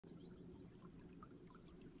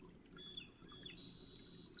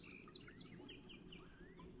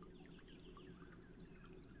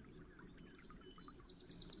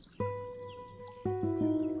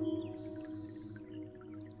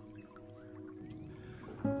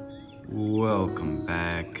Welcome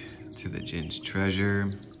back to the Jin's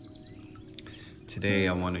Treasure. Today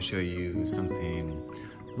I want to show you something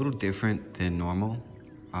a little different than normal.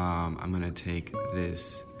 I'm going to take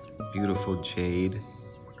this beautiful jade,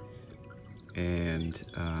 and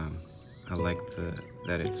I like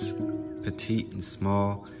that it's petite and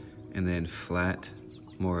small, and then flat,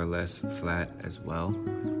 more or less flat as well.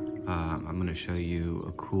 I'm going to show you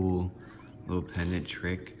a cool little pendant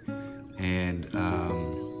trick, and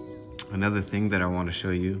another thing that I want to show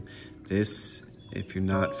you, this, if you're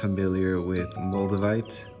not familiar with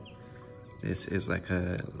moldavite, this is like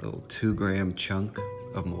a little 2-gram chunk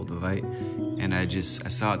of moldavite, and I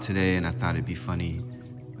saw it today and I thought it'd be funny.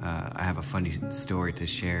 I have a funny story to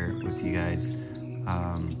share with you guys.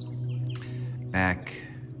 Back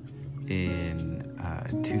in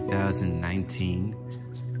 2019,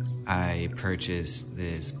 I purchased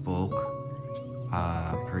this bulk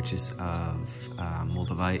purchase of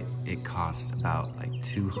moldavite. It cost about like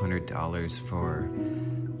 $200 for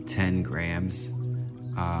 10 grams.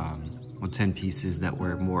 Well, 10 pieces that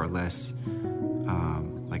were more or less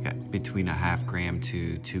between a ½ gram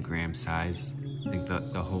to 2 gram size. I think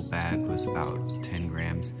the whole bag was about 10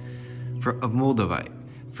 grams of moldavite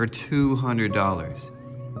for $200,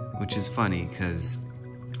 which is funny because,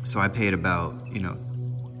 so I paid about, $10,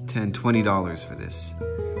 $20 for this.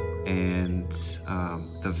 And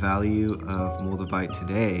the value of moldavite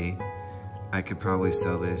today, I could probably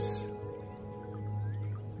sell this,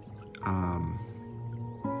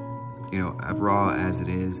 raw as it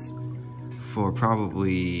is, for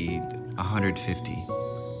probably 150.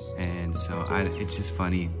 And so it's just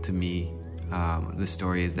funny to me. The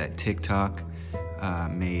story is that TikTok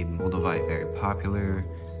made moldavite very popular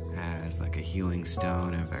as like a healing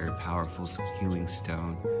stone, a very powerful healing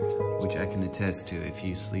stone, which I can attest to. If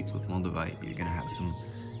you sleep with moldavite, you're gonna have some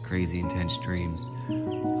crazy intense dreams.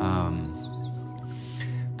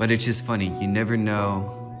 But it's just funny, you never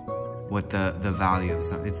know what the value of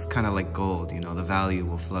something. It's kind of like gold, the value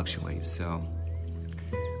will fluctuate, so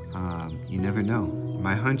you never know.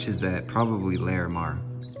 My hunch is that probably Larimar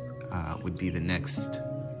would be the next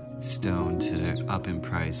stone to up in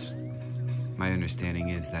price. My understanding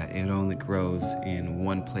is that it only grows in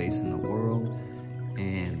one place in the world,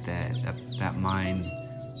 and that mine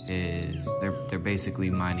is, they're basically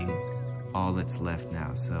mining all that's left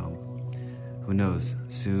now. So who knows,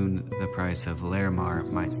 soon the price of Larimar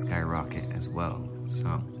might skyrocket as well.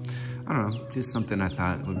 So I don't know, just something I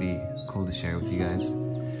thought would be cool to share with you guys.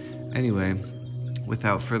 Anyway,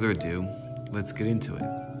 without further ado, let's get into it.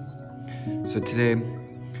 So today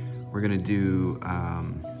we're gonna do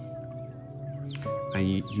a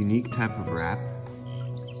unique type of wrap.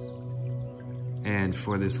 And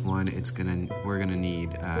for this one, we're gonna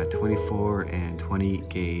need 24 and 20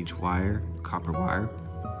 gauge wire, copper wire.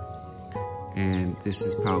 And this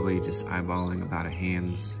is probably just eyeballing about a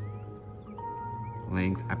hand's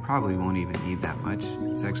length. I probably won't even need that much.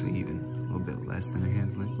 It's actually even a little bit less than a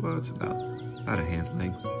hand's length. Well, it's about a hand's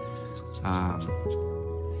length.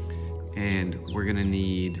 And we're gonna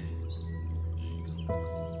need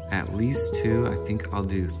at least 2, I think I'll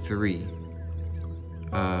do 3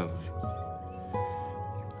 of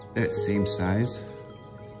that same size.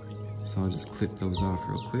 So I'll just clip those off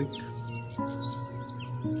real quick.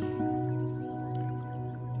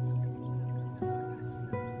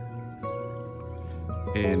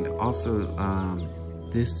 And also,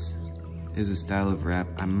 this is a style of wrap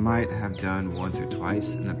I might have done once or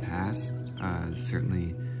twice in the past.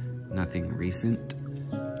 Certainly nothing recent.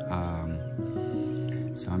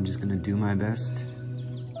 So I'm just gonna do my best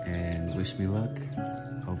and wish me luck.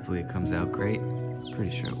 Hopefully it comes out great.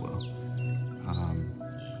 Pretty sure it will.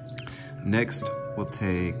 Next, we'll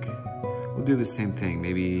do the same thing,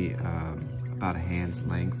 maybe about a hand's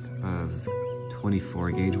length of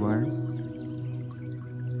 24 gauge wire.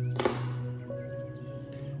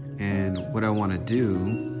 And what I want to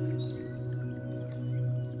do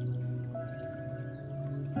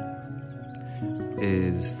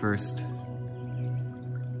is first,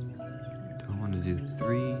 do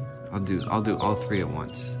 3. I'll do all 3 at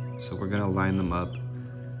once. So we're gonna line them up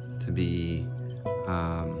to be,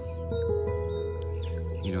 I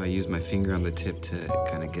use my finger on the tip to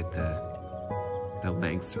kind of get the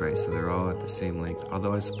lengths right, so they're all at the same length.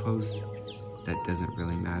 Although I suppose that doesn't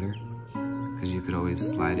really matter, because you could always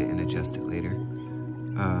slide it and adjust it later.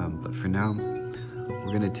 But for now,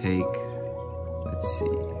 we're gonna take, let's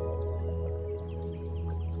see,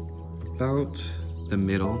 about the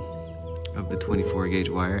middle of the 24 gauge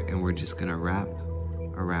wire, and we're just gonna wrap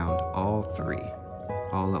around all 3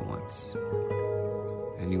 all at once.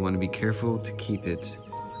 And you want to be careful to keep it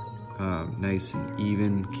nice and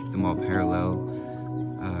even, keep them all parallel,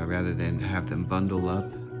 rather than have them bundle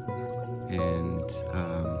up and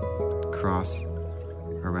cross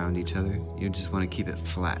around each other. You just want to keep it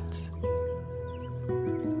flat.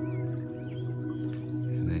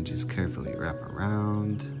 And then just carefully wrap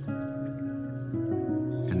around.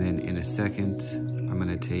 And then in a second, I'm going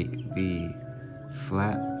to take the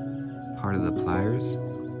flat part of the pliers.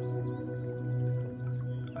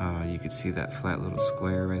 You can see that flat little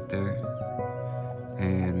square right there.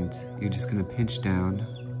 And you're just going to pinch down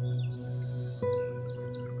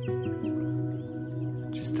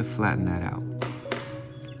just to flatten that out.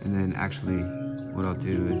 And then actually what I'll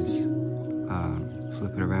do is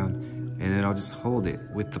flip it around, and then I'll just hold it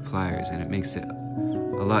with the pliers, and it makes it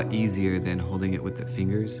a lot easier than holding it with the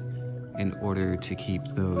fingers in order to keep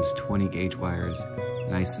those 20 gauge wires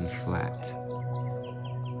nice and flat.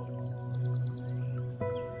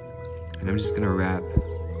 And I'm just gonna wrap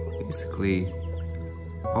basically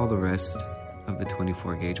all the rest of the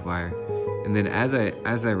 24 gauge wire. And then as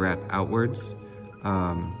I wrap outwards,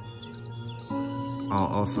 I'll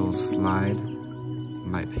also slide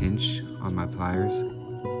my pinch on my pliers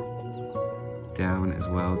down as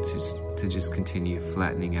well to just continue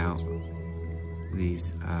flattening out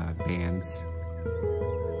these bands,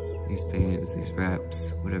 these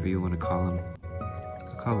wraps, whatever you want to call them.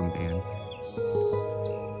 I'll call them bands.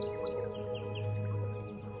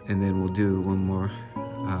 And then we'll do one more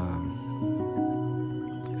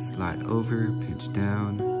slide over, pinch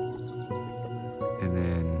down, and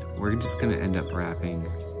then we're just gonna end up wrapping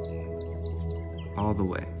all the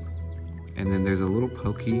way. And then there's a little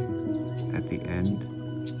pokey at the end.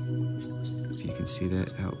 If you can see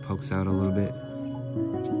that, how it pokes out a little bit.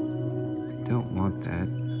 Don't want that.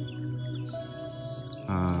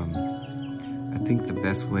 I think the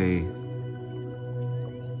best way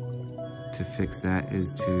to fix that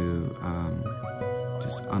is to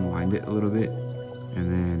just unwind it a little bit and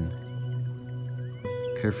then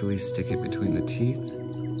carefully stick it between the teeth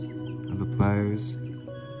of the pliers,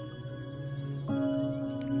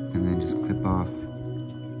 and then just clip off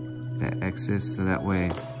that excess, so that way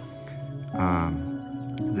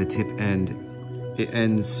the tip end, it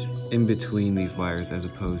ends in between these wires as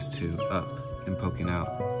opposed to up and poking out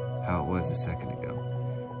how it was a second ago.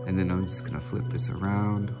 And then I'm just gonna flip this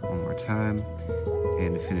around one more time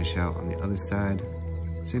and finish out on the other side.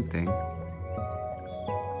 Same thing.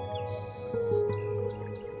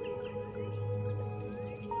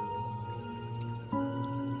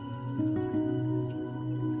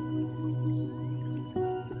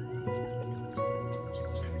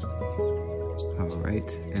 All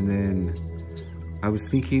right, and then I was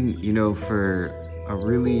thinking, you know, for a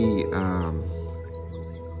really,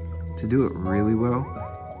 to do it really well,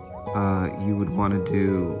 you would want to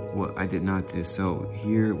do what I did not do. So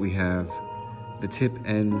here we have the tip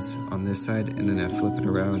ends on this side, and then I flip it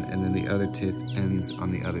around, and then the other tip ends on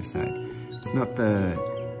the other side. It's not the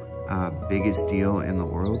biggest deal in the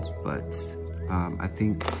world, but I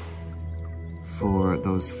think for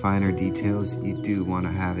those finer details, you do want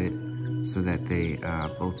to have it so that they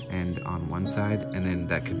both end on one side, and then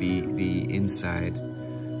that could be the inside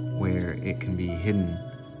where it can be hidden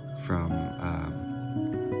from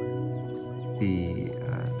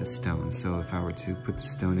the stone. So if I were to put the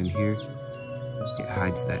stone in here, it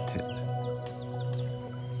hides that tip.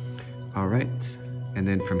 All right, and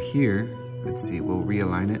then from here, let's see, we'll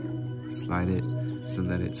realign it, slide it so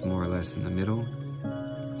that it's more or less in the middle.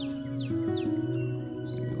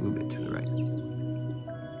 Maybe a little bit to the right,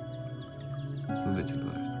 a little bit to the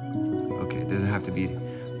left. Okay, it doesn't have to be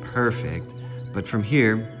perfect, but from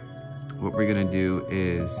here, what we're gonna do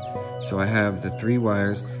is, so I have the 3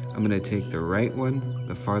 wires, I'm gonna take the right one,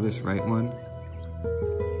 the farthest right one,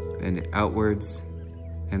 bend it outwards,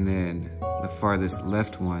 and then the farthest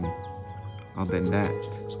left one, I'll bend that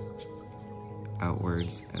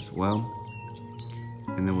outwards as well.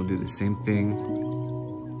 And then we'll do the same thing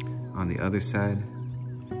on the other side,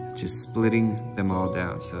 just splitting them all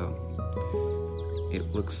down. So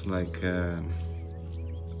it looks like, I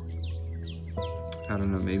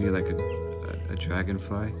don't know, maybe like a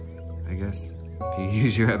dragonfly, I guess, if you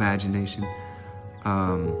use your imagination.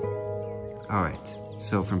 All right,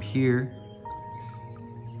 so from here,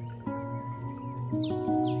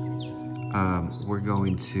 we're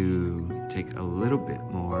going to take a little bit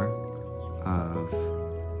more of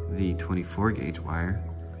the 24 gauge wire.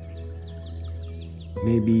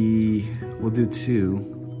 Maybe we'll do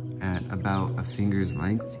 2 at about a finger's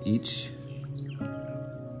length each.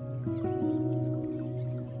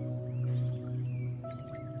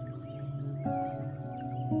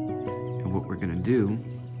 And what we're gonna do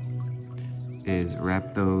is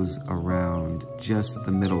wrap those around just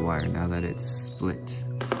the middle wire now that it's split.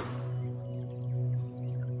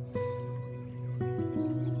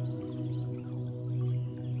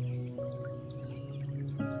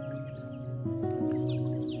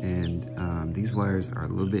 And these wires are a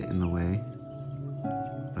little bit in the way,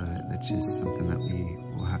 but that's just something that we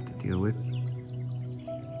will have to deal with.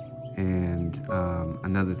 And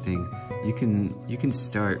another thing, you can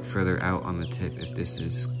start further out on the tip if this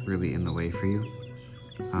is really in the way for you,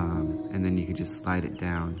 and then you can just slide it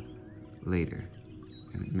down later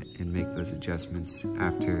and make those adjustments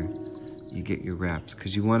after you get your wraps,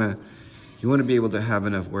 because you want to be able to have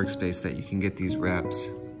enough workspace that you can get these wraps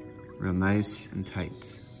real nice and tight.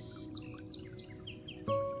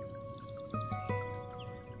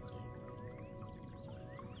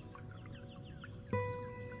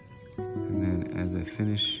 As I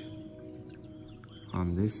finish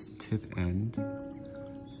on this tip end,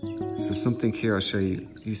 so something here I'll show you.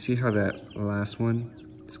 You see how that last one,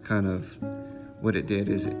 it's kind of, what it did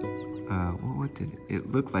is it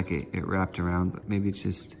looked like it wrapped around, but maybe it's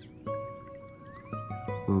just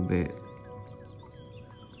a little bit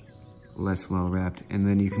less well wrapped. And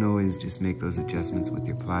then you can always just make those adjustments with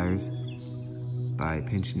your pliers by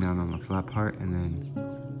pinching down on the flat part and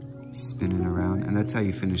then spinning around, and that's how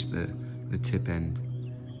you finish the tip end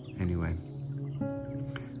anyway.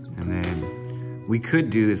 And then we could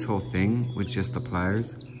do this whole thing with just the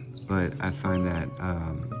pliers, but I find that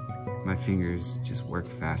my fingers just work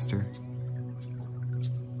faster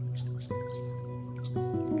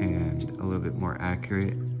and a little bit more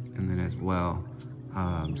accurate. And then as well,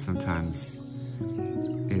 sometimes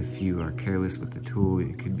if you are careless with the tool,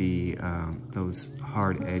 it could be those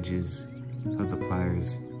hard edges of the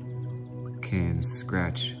pliers can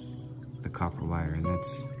scratch the copper wire, and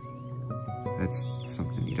that's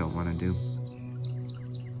something you don't want to do.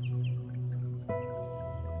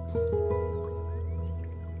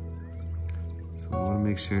 So we want to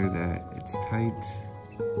make sure that it's tight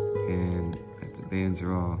and that the bands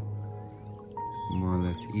are all more or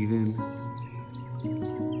less even,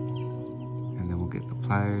 and then we'll get the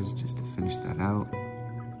pliers just to finish that out.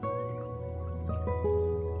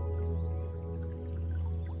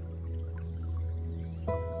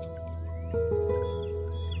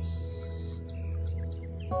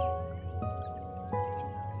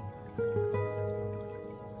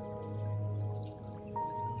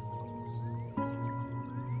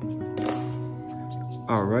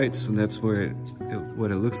 All right, so that's what it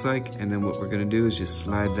looks like. And then what we're gonna do is just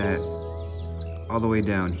slide that all the way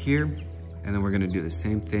down here. And then we're gonna do the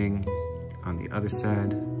same thing on the other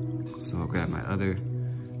side. So I'll grab my other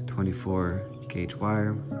 24 gauge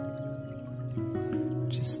wire.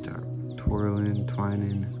 Just start twirling,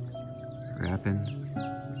 twining, wrapping.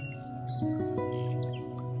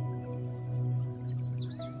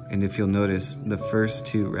 And if you'll notice, the first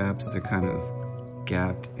two wraps, they're kind of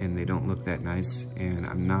gapped and they don't look that nice, and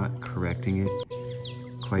I'm not correcting it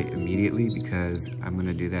quite immediately because I'm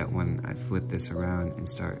gonna do that when I flip this around and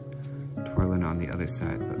start twirling on the other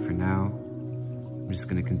side. But for now, I'm just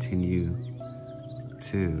gonna continue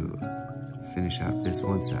to finish out this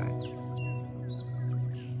one side.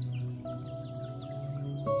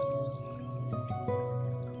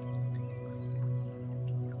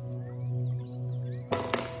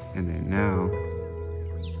 And then now,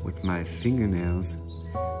 with my fingernails,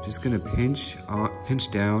 just gonna pinch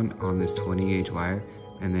down on this 20 gauge wire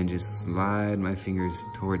and then just slide my fingers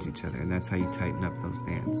towards each other, and that's how you tighten up those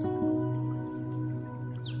bands.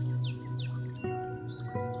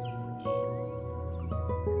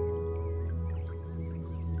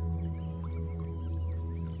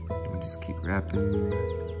 We'll just keep wrapping.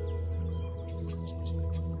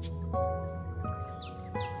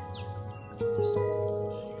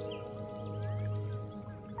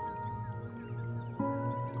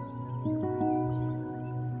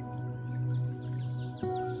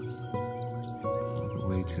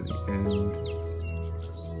 To the end.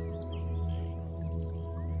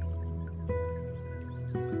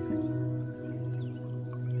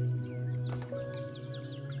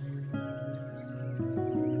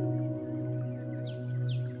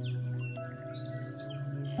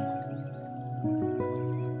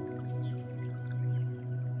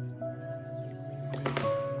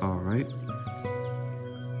 All right,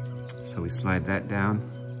 so we slide that down.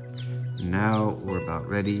 Now we're about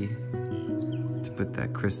ready to put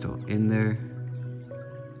that crystal in there.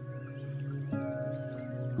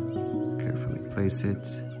 Carefully place it,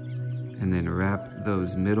 and then wrap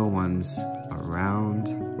those middle ones around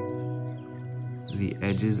the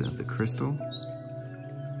edges of the crystal.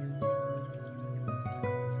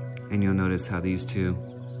 And you'll notice how these two,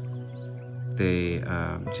 they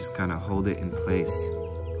just kind of hold it in place.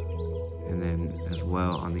 And then as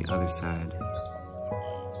well on the other side.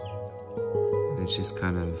 And it just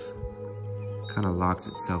kind of locks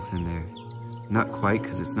itself in there. Not quite,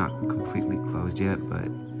 because it's not completely closed yet, but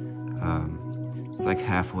it's like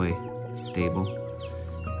halfway stable.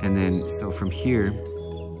 And then, so from here,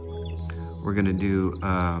 we're gonna do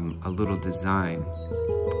a little design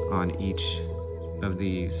on each of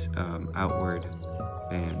these outward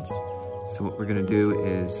bands. So what we're gonna do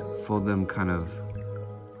is fold them kind of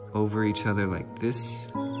over each other like this.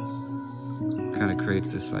 Kind of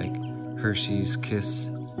creates this like Hershey's Kiss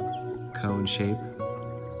cone shape.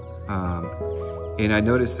 And I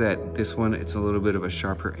noticed that this one, it's a little bit of a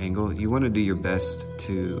sharper angle. You want to do your best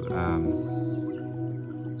to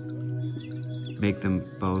make them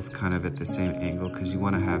both kind of at the same angle, because you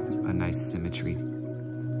want to have a nice symmetry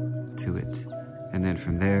to it. And then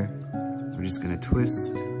from there, we're just going to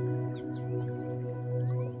twist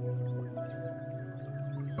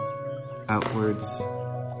outwards,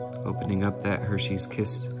 opening up that Hershey's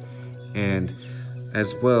Kiss. And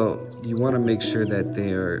as well, you want to make sure that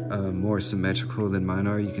they are more symmetrical than mine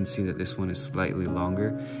are. You can see that this one is slightly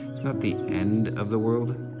longer. It's not the end of the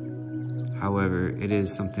world. However, it is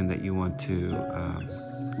something that you want to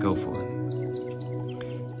go for.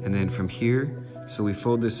 And then from here, so we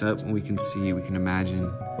fold this up and we can imagine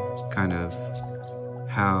kind of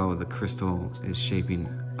how the crystal is shaping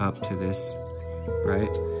up to this, right?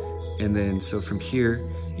 And then, so from here,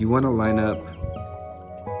 you want to line up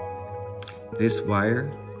this wire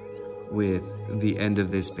with the end of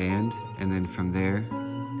this band, and then from there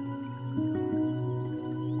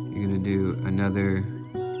you're gonna do another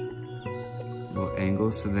little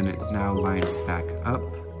angle, so then it now lines back up,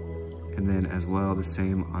 and then as well the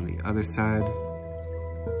same on the other side.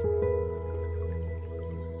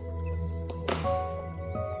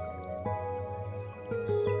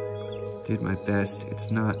 Did my best.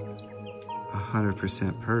 It's not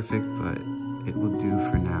 100% perfect, but it will do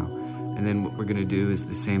for now. And then what we're gonna do is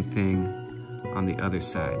the same thing on the other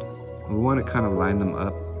side. We wanna kind of line them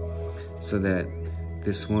up so that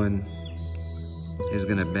this one is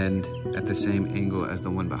gonna bend at the same angle as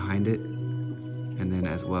the one behind it. And then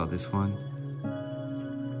as well, this one.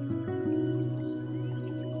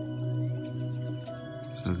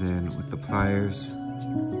 So then with the pliers,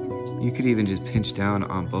 you could even just pinch down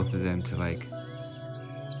on both of them to like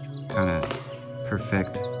kind of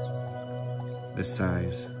perfect the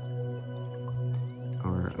size.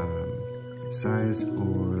 Or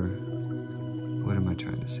what am I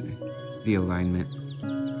trying to say? The alignment.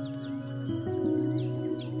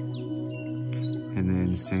 And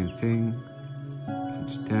then same thing,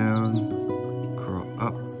 pinch down, curl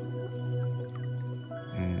up.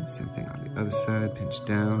 And same thing on the other side, pinch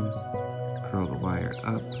down, curl the wire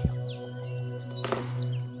up.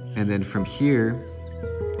 And then from here,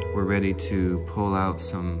 we're ready to pull out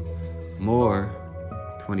some more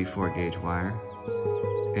 24 gauge wire.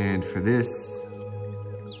 And for this,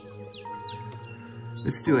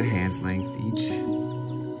 let's do a hand's length each.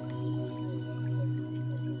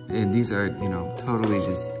 And these are, you know, totally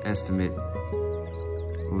just estimate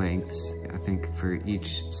lengths. I think for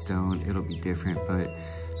each stone, it'll be different, but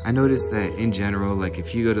I noticed that in general, like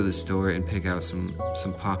if you go to the store and pick out some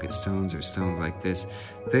pocket stones or stones like this,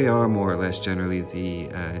 they are more or less generally the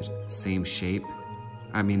same shape.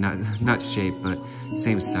 I mean, not shape, but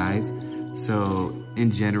same size. So in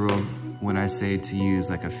general, when I say to use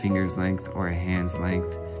like a finger's length or a hand's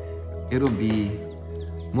length, it'll be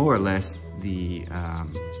more or less the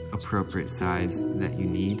appropriate size that you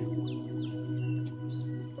need.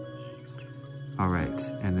 All right,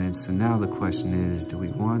 and then so now the question is, do we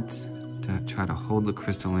want to try to hold the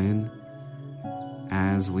crystal in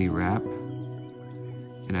as we wrap?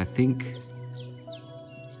 And I think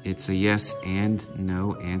it's a yes and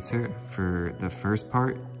no answer for the first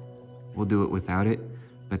part. We'll do it without it,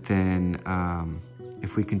 but then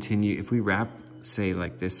if we wrap, say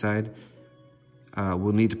like this side,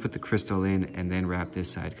 we'll need to put the crystal in and then wrap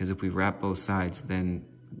this side, because if we wrap both sides, then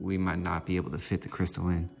we might not be able to fit the crystal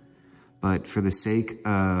in. But for the sake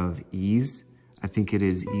of ease, I think it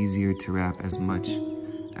is easier to wrap as much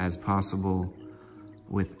as possible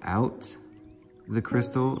without the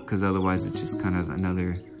crystal, because otherwise it's just kind of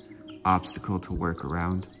another obstacle to work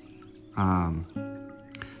around.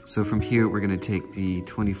 So from here, we're gonna take the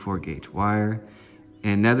 24 gauge wire,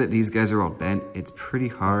 and now that these guys are all bent, it's pretty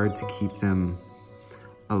hard to keep them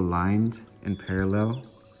aligned and parallel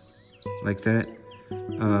like that.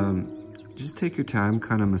 Just take your time,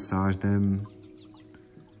 kind of massage them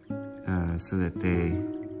so that they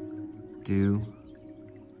do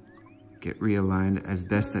get realigned as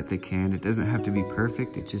best that they can. It doesn't have to be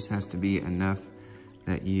perfect, it just has to be enough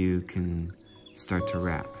that you can start to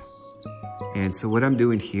wrap. And so what I'm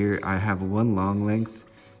doing here, I have one long length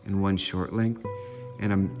and one short length,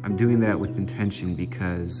 and I'm doing that with intention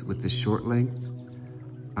because with the short length,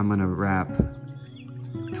 I'm gonna wrap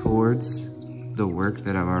towards the work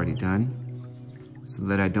that I've already done so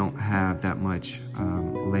that I don't have that much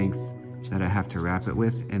length that I have to wrap it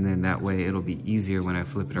with, and then that way it'll be easier when I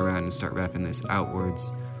flip it around and start wrapping this outwards.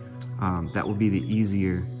 That will be the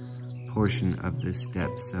easier portion of this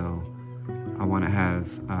step. So I want to have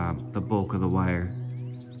the bulk of the wire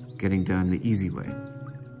getting done the easy way.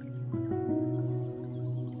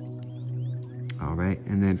 All right,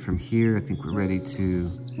 and then from here, I think we're ready to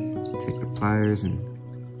take the pliers and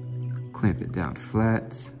clamp it down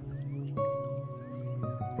flat.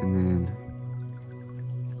 And then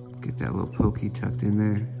get that little pokey tucked in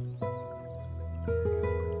there.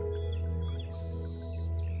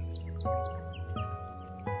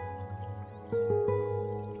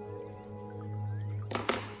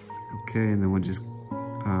 Okay, and then we'll just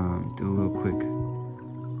do a little quick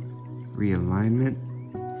realignment.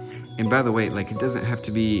 And by the way, like, it doesn't have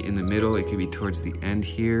to be in the middle. It could be towards the end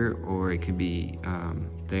here, or it could be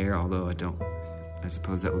there, although I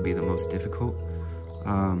suppose that would be the most difficult.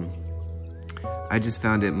 I just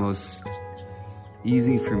found it most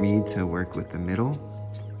easy for me to work with the middle.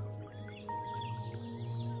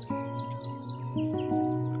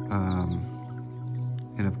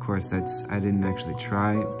 And of course I didn't actually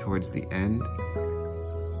try towards the end.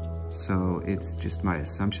 So it's just my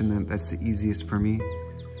assumption that that's the easiest for me.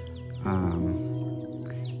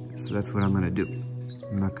 So that's what I'm gonna do.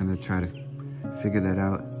 I'm not gonna try to figure that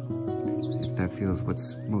out. If that feels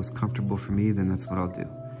what's most comfortable for me, then that's what I'll do.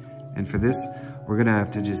 And for this, we're gonna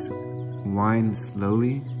have to just wind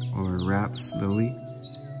slowly or wrap slowly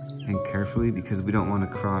and carefully because we don't wanna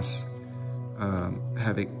cross,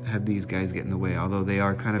 have these guys get in the way. Although they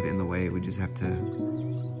are kind of in the way, we just have to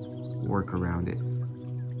work around it.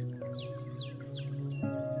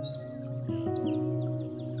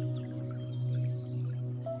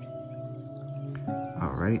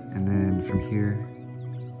 All right, and then from here,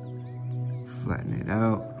 flatten it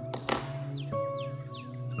out.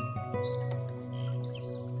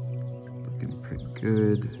 Looking pretty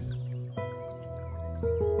good.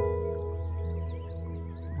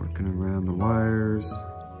 Working around the wires.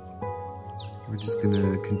 We're just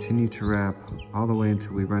gonna continue to wrap all the way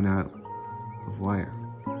until we run out of wire.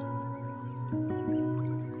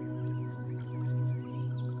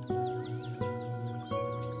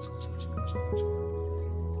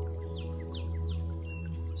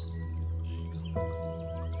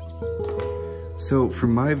 So for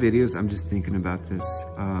my videos, I'm just thinking about this.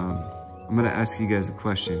 I'm gonna ask you guys a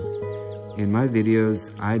question. In my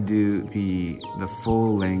videos, I do the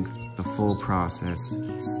full length, the full process,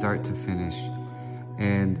 start to finish.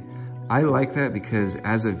 And I like that because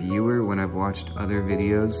as a viewer, when I've watched other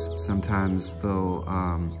videos, sometimes they'll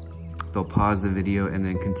pause the video and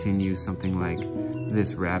then continue something like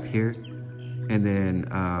this wrap here. And then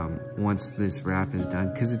once this wrap is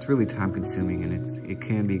done, because it's really time consuming and it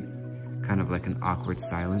can be kind of like an awkward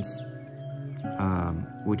silence,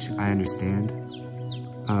 which I understand.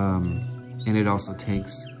 And it also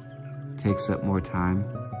takes up more time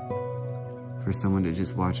for someone to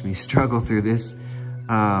just watch me struggle through this.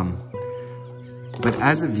 But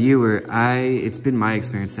as a viewer, it's been my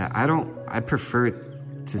experience that I prefer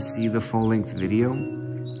to see the full length video.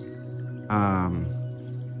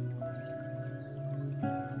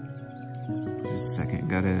 Just a second,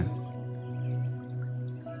 gotta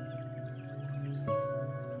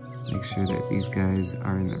make sure that these guys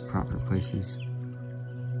are in their proper places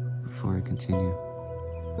before I continue.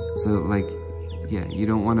 So like, yeah,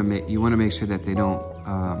 you want to make sure that they don't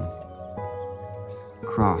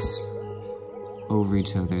cross over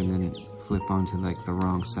each other and then flip onto like the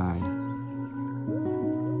wrong side.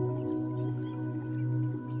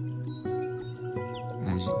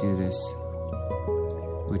 As you do this,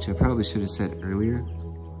 which I probably should have said earlier.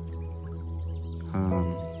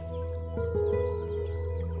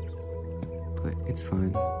 But it's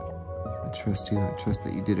fine. I trust you. I trust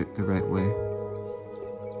that you did it the right way.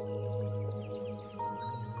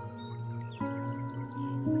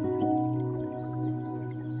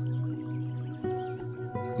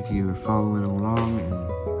 If you were following along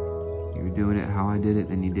and you were doing it how I did it,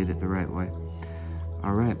 then you did it the right way.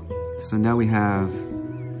 All right, so now we have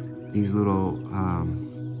these little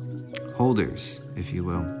holders, if you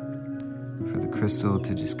will, for the crystal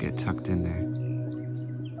to just get tucked in there.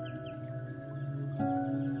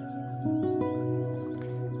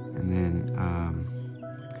 And then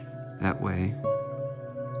that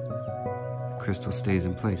crystal stays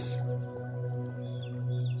in place.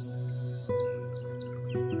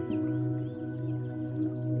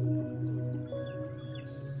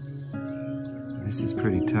 This is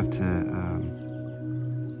pretty tough to,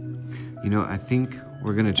 you know, I think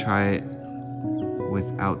we're gonna try it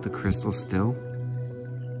without the crystal still.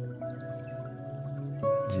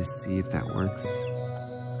 Just see if that works.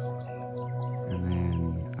 And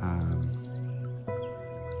then,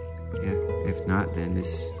 yeah, if not, then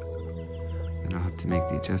I'll have to make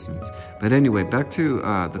the adjustments. But anyway, back to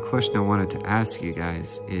the question I wanted to ask you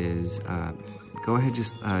guys is, go ahead,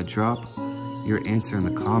 just drop your answer in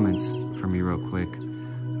the comments for me real quick.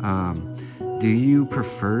 Do you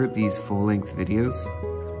prefer these full-length videos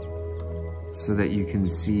so that you can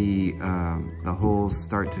see the whole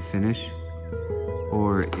start to finish?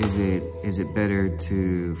 Or is it better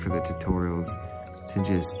for the tutorials to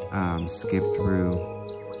just skip through,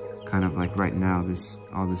 kind of like right now,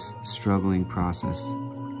 all this struggling process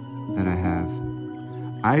that I have?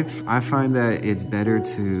 I find that it's better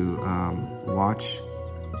to watch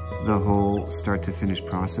the whole start to finish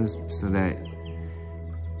process, so that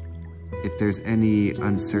if there's any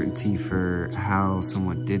uncertainty for how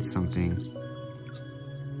someone did something,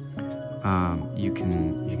 you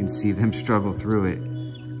can see them struggle through it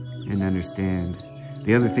and understand.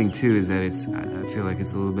 The other thing too is that I feel like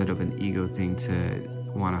it's a little bit of an ego thing to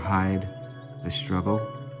want to hide the struggle,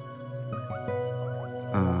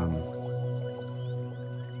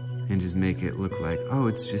 and just make it look like, oh,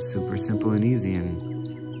 it's just super simple and easy and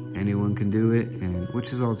anyone can do it, and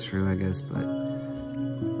which is all true, I guess, but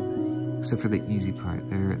except for the easy part,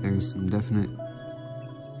 there's some definite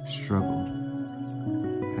struggle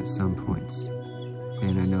at some points.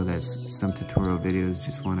 And I know that some tutorial videos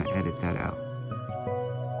just want to edit that out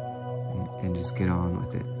and just get on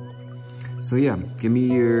with it. So yeah, give me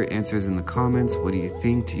your answers in the comments. What do you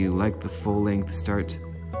think? Do you like the full-length start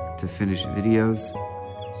to finish videos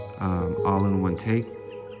all in one take?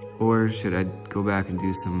 Or should I go back and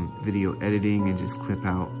do some video editing and just clip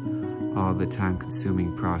out all the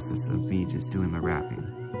time-consuming process of me just doing the wrapping?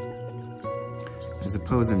 I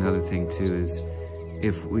suppose another thing too is,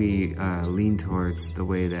 if we lean towards the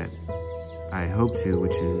way that I hope to,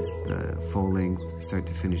 which is the full-length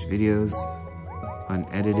start-to-finish videos,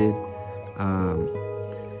 unedited,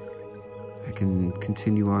 I can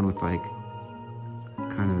continue on with like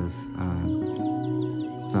kind of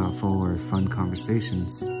thoughtful or fun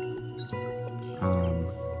conversations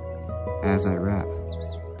as I rap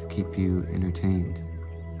to keep you entertained.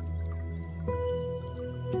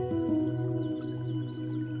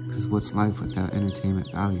 What's life without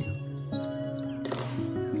entertainment value?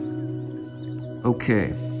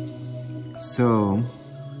 Okay, so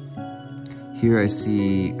here I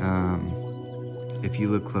see, if you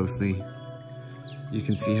look closely, you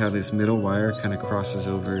can see how this middle wire kind of crosses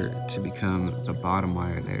over to become the bottom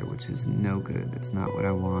wire there, which is no good. That's not what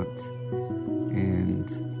I want. And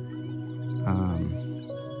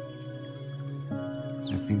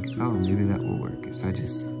I think, oh, maybe that will work if I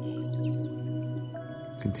just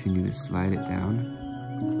continue to slide it down,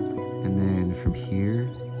 and then from here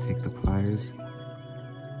take the pliers,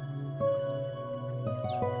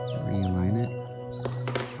 realign it.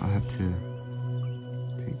 I'll have to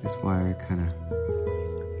take this wire, kind of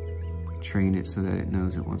train it so that it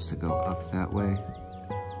knows it wants to go up that way,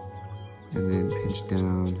 and then pinch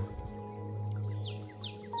down.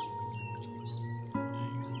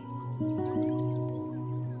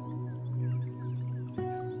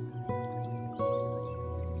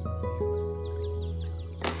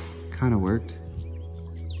 Kind of worked.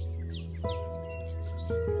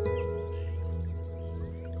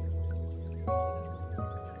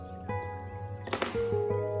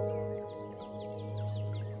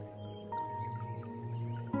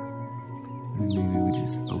 And maybe we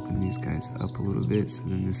just open these guys up a little bit so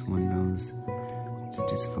then this one knows to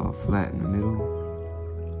just fall flat in the middle.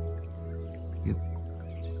 Yep.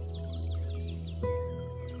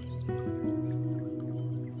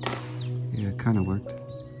 Yeah, it kind of worked.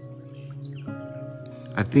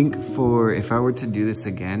 I think if I were to do this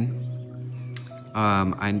again,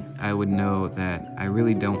 I would know that I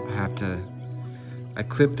really don't have to. I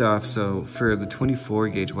clipped off, so for the 24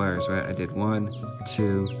 gauge wires, right, I did 1,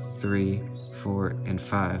 2, 3, 4, and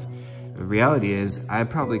 5. The reality is I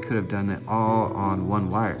probably could have done it all on one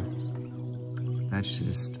wire. That's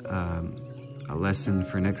just a lesson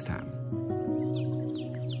for next time.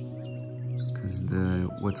 Because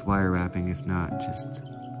what's wire wrapping if not just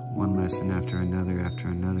one lesson after another, after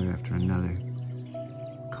another, after another.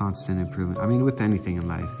 Constant improvement. I mean, with anything in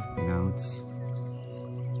life, you know, it's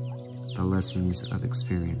the lessons of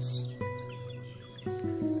experience.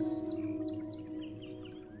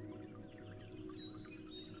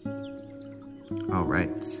 All right,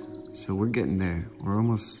 so we're getting there. We're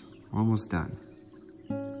almost done.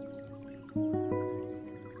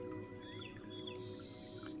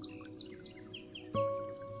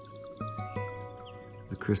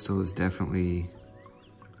 The crystal is definitely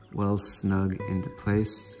well snug into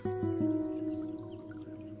place.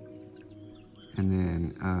 And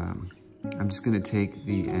then I'm just gonna take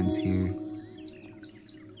the ends here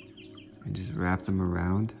and just wrap them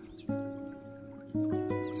around.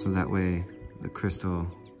 So that way the crystal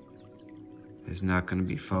is not gonna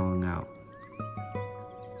be falling out.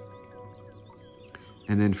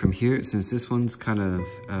 And then from here, since this one's kind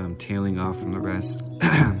of tailing off from the rest,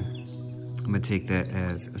 I'm gonna take that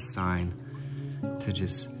as a sign to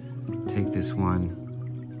just take this one,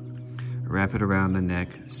 wrap it around the neck,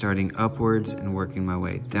 starting upwards and working my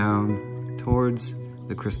way down towards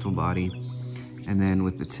the crystal body. And then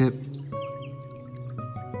with the tip,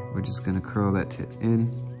 we're just gonna curl that tip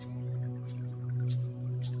in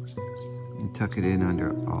and tuck it in under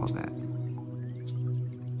all that.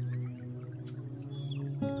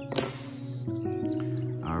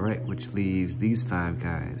 All right, which leaves these 5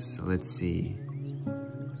 guys. So let's see.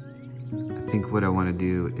 I think what I wanna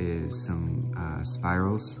do is some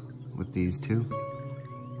spirals with these 2.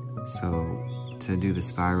 So to do the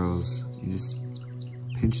spirals, you just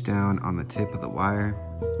pinch down on the tip of the wire,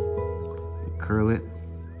 curl it.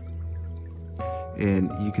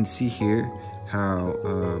 And you can see here how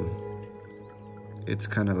it's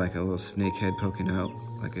kind of like a little snake head poking out,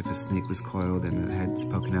 like if a snake was coiled and the head's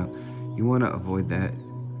poking out. You want to avoid that.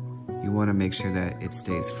 You want to make sure that it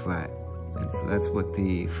stays flat. And so that's what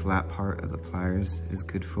the flat part of the pliers is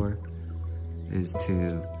good for, is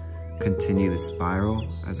to continue the spiral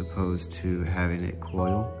as opposed to having it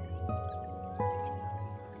coil.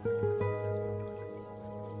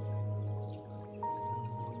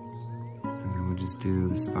 And then we'll just do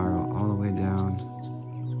the spiral all the way down.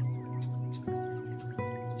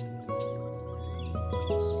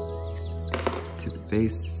 To the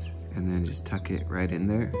base, and then just tuck it right in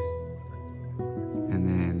there. And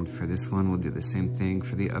then for this one, we'll do the same thing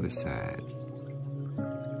for the other side.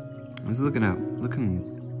 It's looking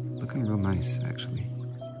real nice, actually.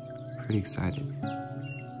 Pretty excited.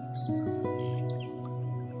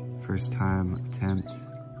 First time attempt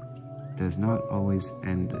does not always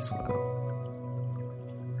end this well.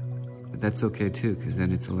 But that's okay too, because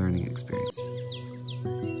then it's a learning experience.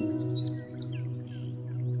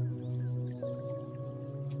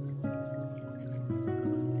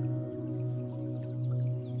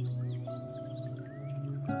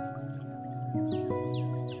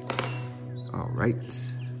 All right.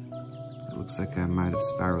 It looks like I might have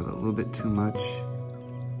spiraled a little bit too much.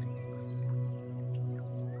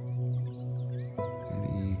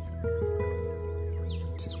 Maybe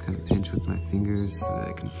just kind of pinch with my fingers so that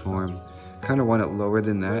I can form. Kind of want it lower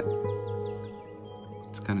than that.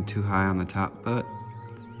 It's kind of too high on the top, but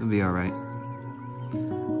it'll be all right.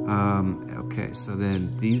 Okay, so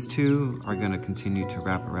then these 2 are gonna continue to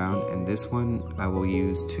wrap around, and this one I will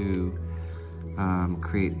use to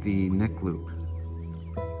create the neck loop.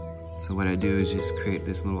 So what I do is just create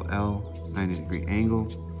this little L, 90-degree angle,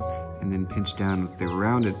 and then pinch down with the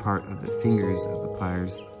rounded part of the fingers of the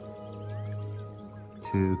pliers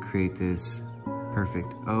to create this perfect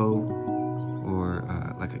O, or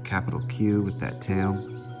like a capital Q with that tail.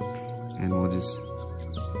 And we'll just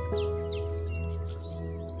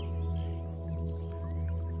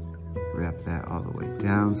wrap that all the way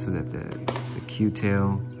down so that the Q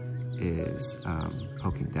tail is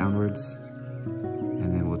poking downwards.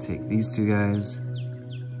 And then we'll take these 2 guys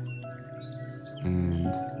and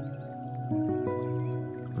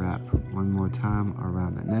wrap one more time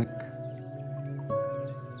around the neck.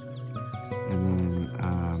 And then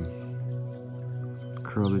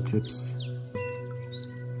curl the tips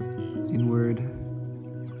inward.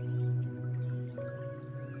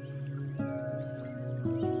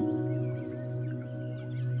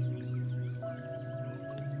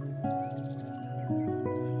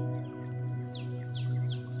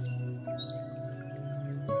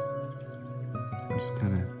 Just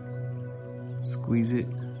kind of squeeze it.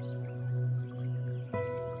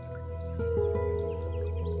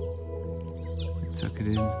 Tuck it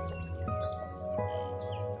in.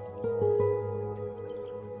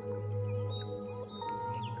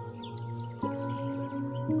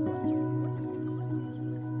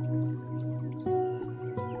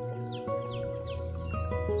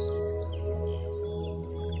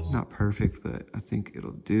 Not perfect, but I think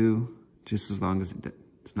it'll do, just as long as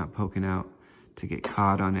it's not poking out to get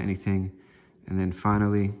caught on anything. And then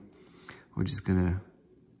finally, we're just gonna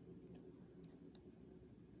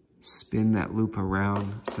spin that loop around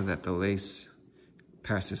so that the lace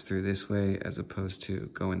passes through this way as opposed to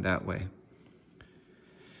going that way.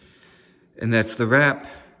 And that's the wrap.